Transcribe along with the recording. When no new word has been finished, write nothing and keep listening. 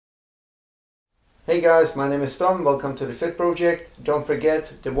Hey guys, my name is Tom. Welcome to the Fit Project. Don't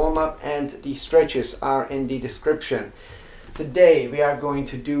forget the warm-up and the stretches are in the description. Today we are going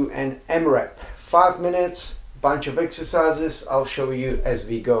to do an M-Rep. 5 minutes, bunch of exercises. I'll show you as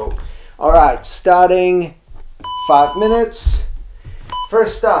we go. Alright, starting 5 minutes.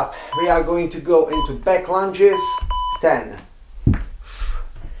 First up, we are going to go into back lunges, 10.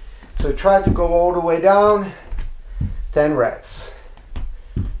 So try to go all the way down, 10 reps.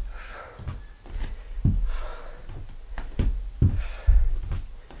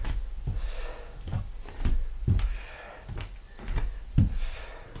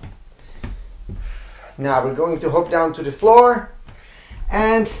 Now we're going to hop down to the floor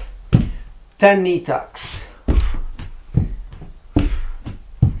and 10 knee tucks.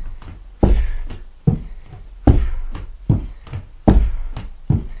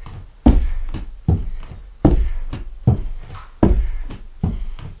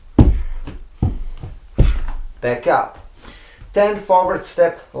 Back up. 10 forward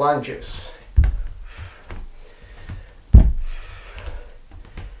step lunges.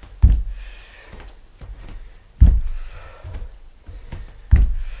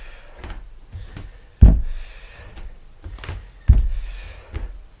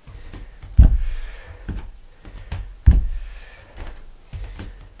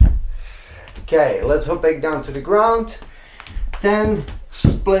 Okay, let's hop back down to the ground. 10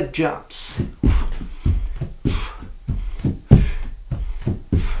 split jumps.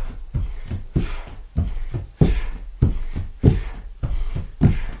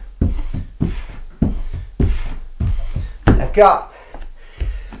 Back up.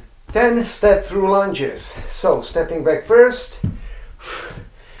 10 step through lunges. So stepping back first,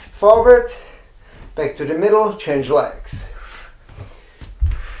 forward, back to the middle, change legs.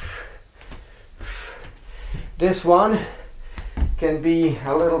 This one can be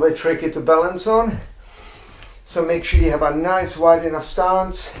a little bit tricky to balance on, so make sure you have a nice wide enough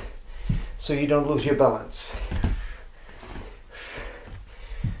stance so you don't lose your balance.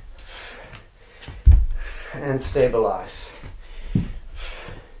 And stabilize.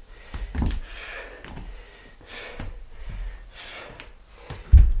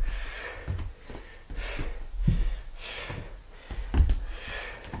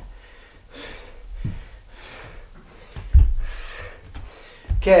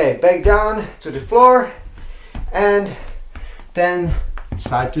 Okay, back down to the floor and then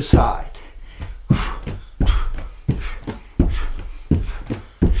side to side.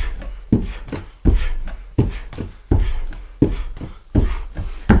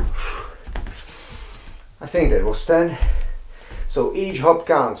 I think that was 10. So each hop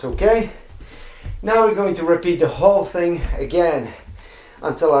counts, okay? Now we're going to repeat the whole thing again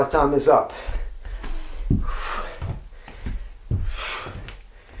until our time is up.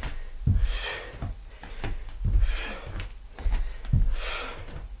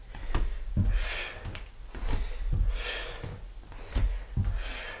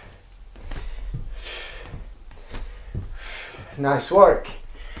 Nice work.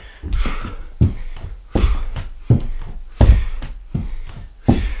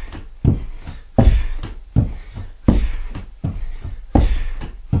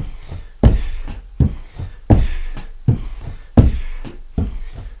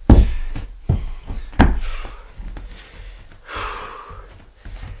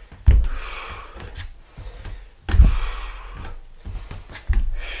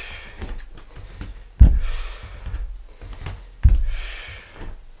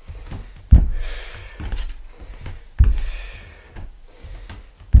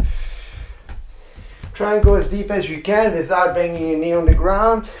 Try and go as deep as you can without banging your knee on the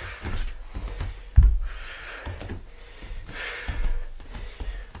ground.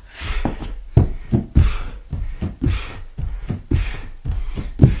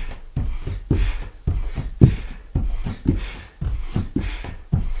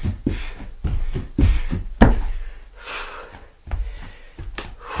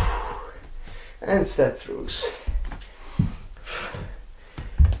 And step throughs.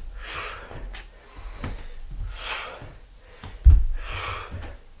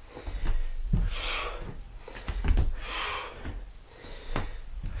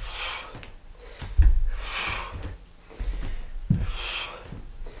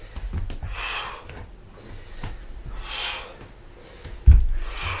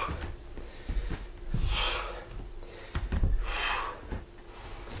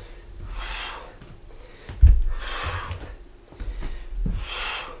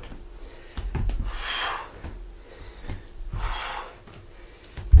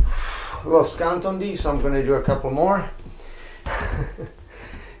 Lost count on these, so I'm going to do a couple more.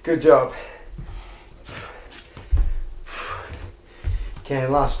 Good job. Okay,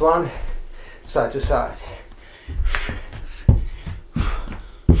 last one, side to side.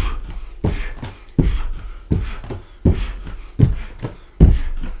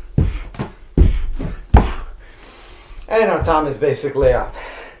 And our time is basically up.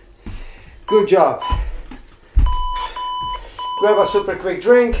 Good job. Grab a super quick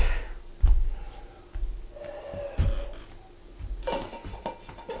drink.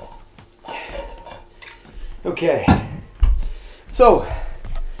 Okay, so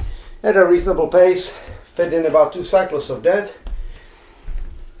at a reasonable pace, fit in about 2 cycles of that.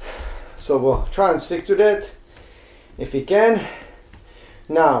 So we'll try and stick to that if we can.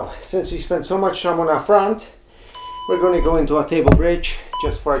 Now, since we spent so much time on our front, we're going to go into a table bridge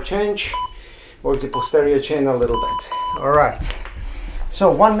just for a change. Work the posterior chain a little bit. All right,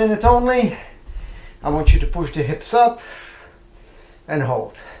 so 1 minute only. I want you to push the hips up and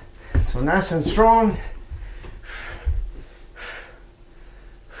hold. So nice and strong.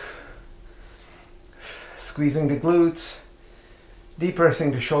 Squeezing the glutes,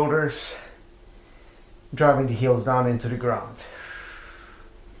 depressing the shoulders, driving the heels down into the ground.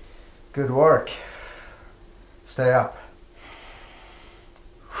 Good work. Stay up.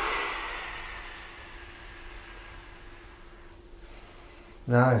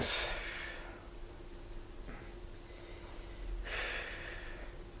 Nice.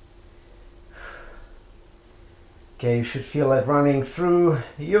 Okay, you should feel it running through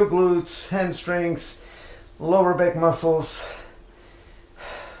your glutes, hamstrings, lower back muscles,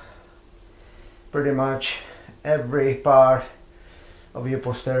 pretty much every part of your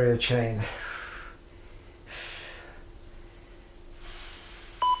posterior chain.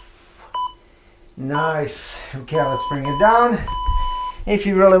 Nice. Okay, let's bring it down. If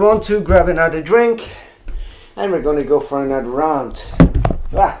you really want to, grab another drink and we're going to go for another round.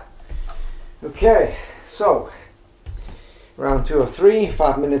 Okay, so round 2 of 3,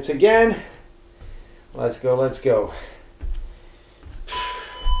 5 minutes again. Let's go, let's go.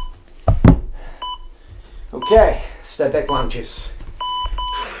 Okay, step back lunges.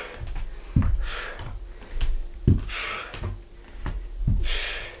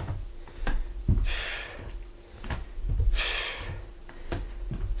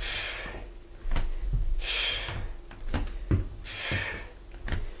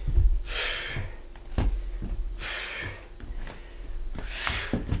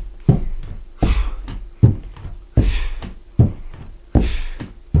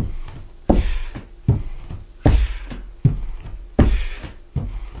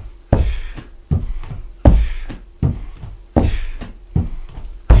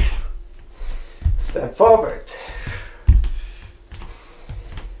 Step forward.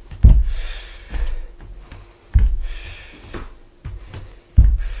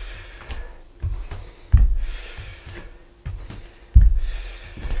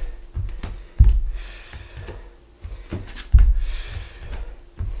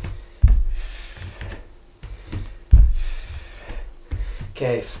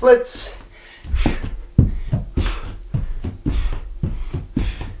 Okay, splits.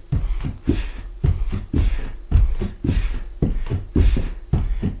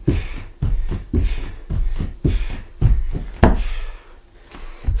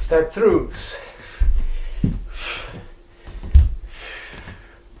 Step throughs.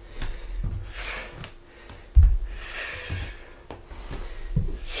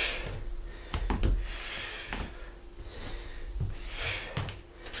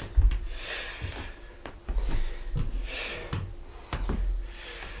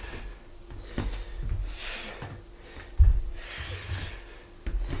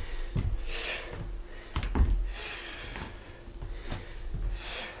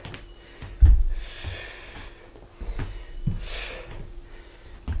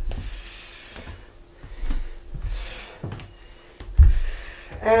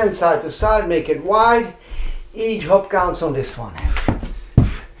 And side to side, make it wide. Each hop counts on this one.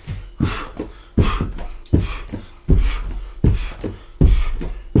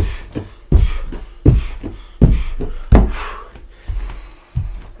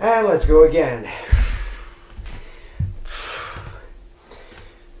 And let's go again.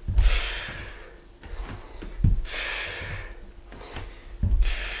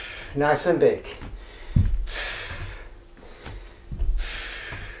 Nice and big.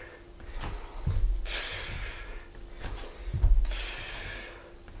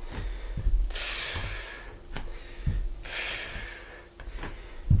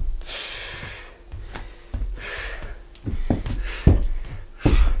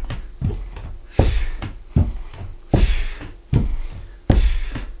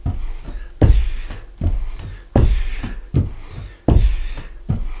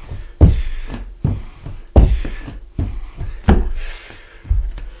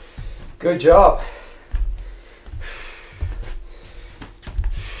 Good job.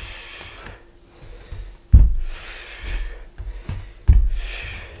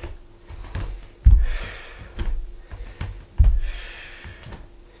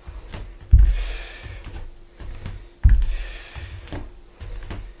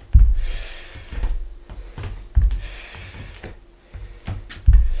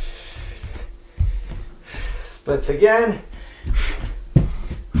 Splits again.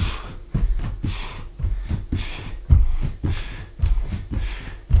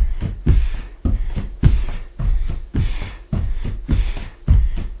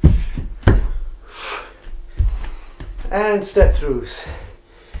 And step throughs.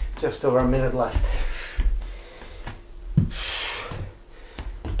 Just over a minute left.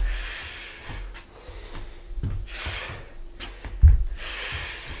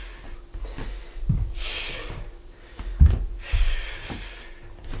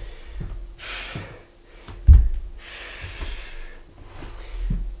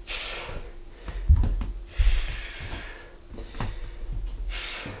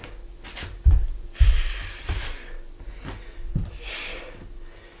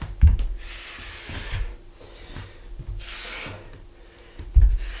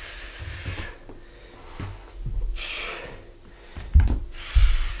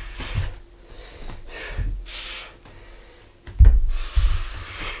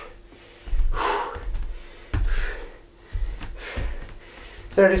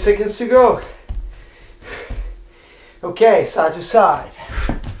 Thirty seconds to go. Okay, side to side.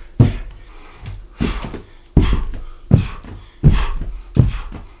 I've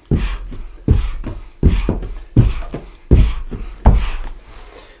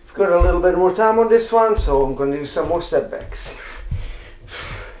got a little bit more time on this one, so I'm going to do some more step backs.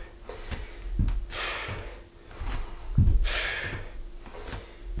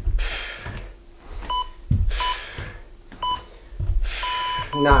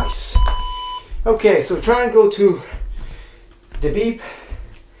 Nice. Okay, so try and go to the beep.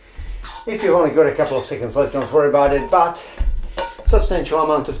 If you've only got a couple of seconds left, don't worry about it, but substantial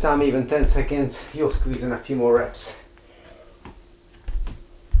amount of time, even 10 seconds, you'll squeeze in a few more reps.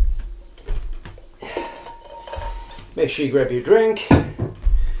 Make sure you grab your drink,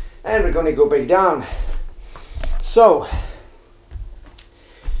 and we're going to go back down. So,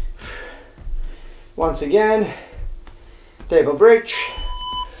 once again, table bridge.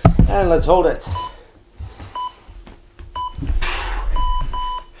 And let's hold it.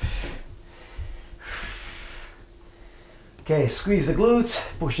 Okay, squeeze the glutes,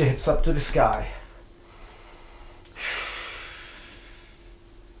 push the hips up to the sky.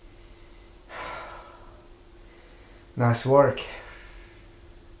 Nice work.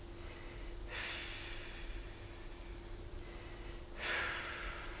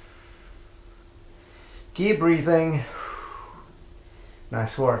 Keep breathing.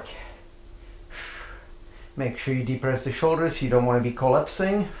 Nice work. Make sure you depress the shoulders, you don't want to be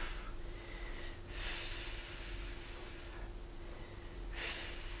collapsing.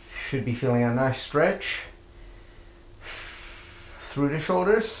 Should be feeling a nice stretch through the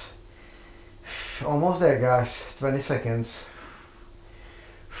shoulders. Almost there, guys. 20 seconds.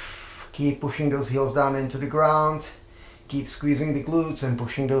 Keep pushing those heels down into the ground. Keep squeezing the glutes and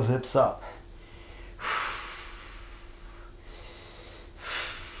pushing those hips up.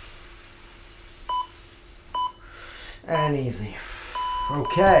 And easy.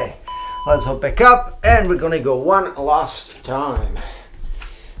 Okay, let's hop back up and we're gonna go one last time.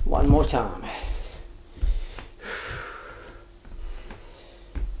 One more time.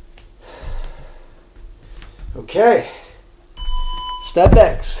 Okay, step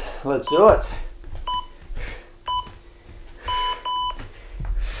backs, let's do it.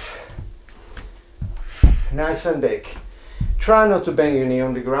 Nice and big. Try not to bang your knee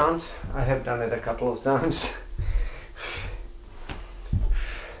on the ground. I have done it a couple of times.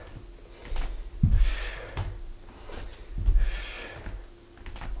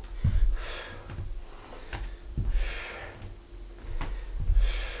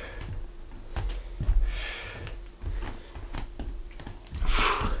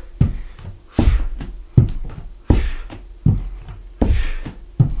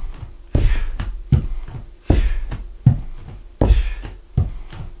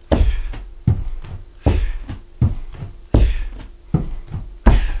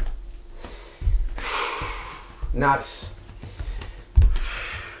 Nice.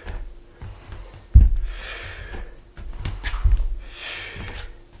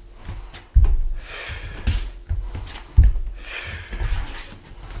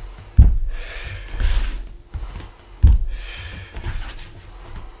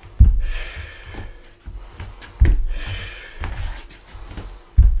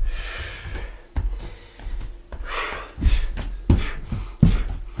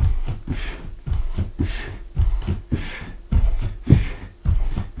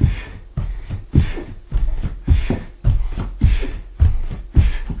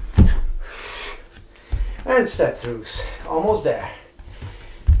 And step throughs. Almost there.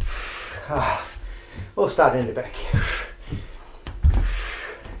 We'll start in the back.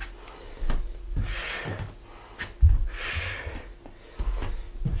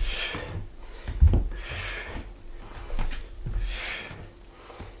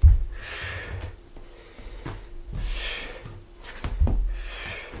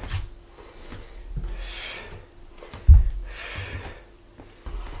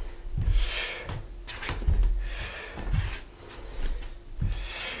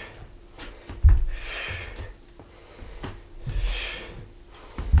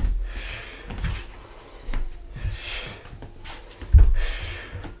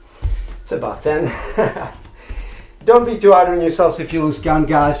 It's about 10. Don't be too hard on yourselves if you lose count,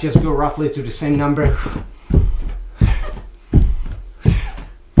 guys. Just go roughly to the same number.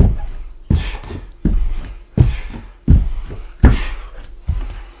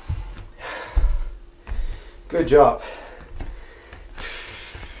 Good job.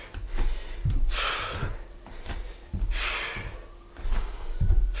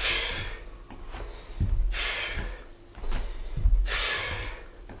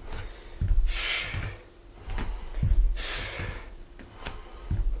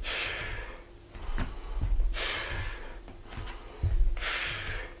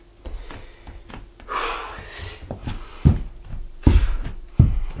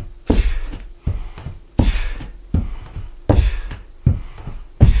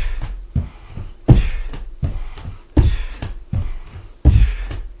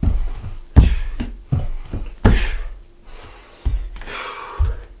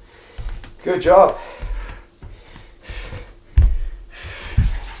 Good job.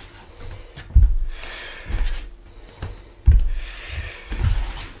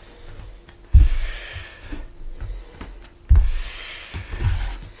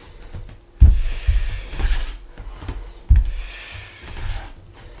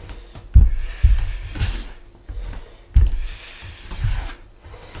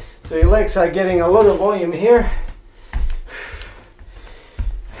 So your legs are getting a lot of volume here.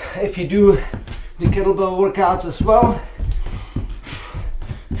 If you do the kettlebell workouts as well,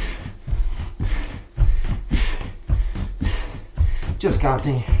 just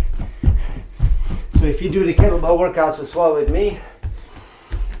counting. So if you do the kettlebell workouts as well with me,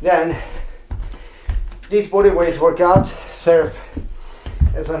 then these bodyweight workouts serve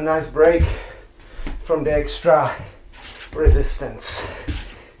as a nice break from the extra resistance.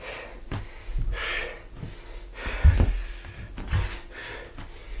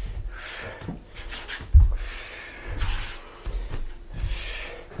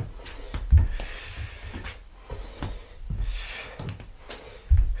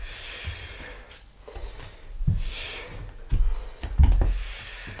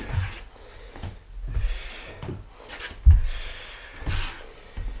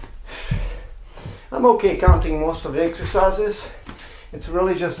 I'm okay counting most of the exercises. It's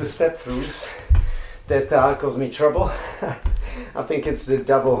really just the step throughs that cause me trouble. I think it's the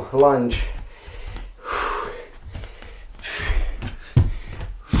double lunge.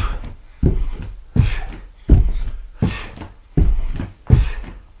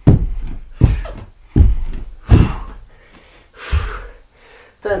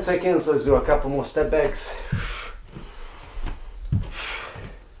 10 seconds, let's do a couple more step backs.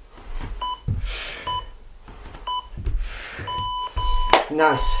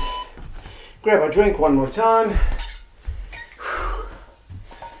 Nice. Grab a drink one more time.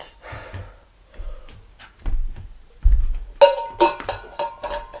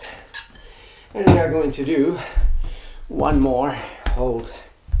 And we are going to do one more hold.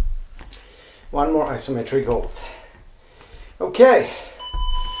 One more isometric hold. Okay.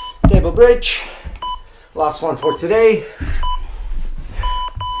 Table bridge. Last one for today.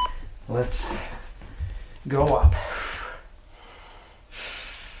 Let's go up.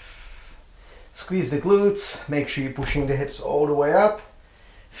 Squeeze the glutes, make sure you're pushing the hips all the way up.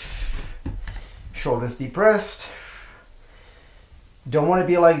 Shoulders depressed. Don't want to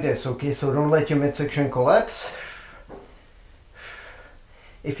be like this, okay? So don't let your midsection collapse.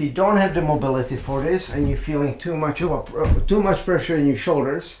 If you don't have the mobility for this and you're feeling too much pressure in your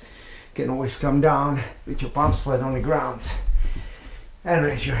shoulders, you can always come down with your palms flat on the ground and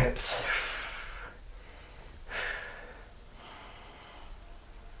raise your hips.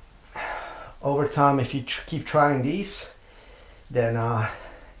 Over time, if you keep trying these, then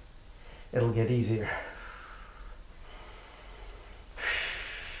it'll get easier.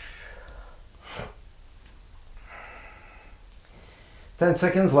 Ten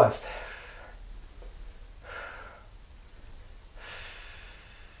seconds left.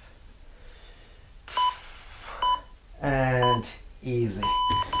 Easy.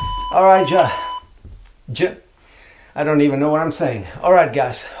 All right, I don't even know what I'm saying. All right,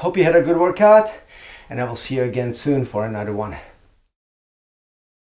 guys. Hope you had a good workout, and I will see you again soon for another one.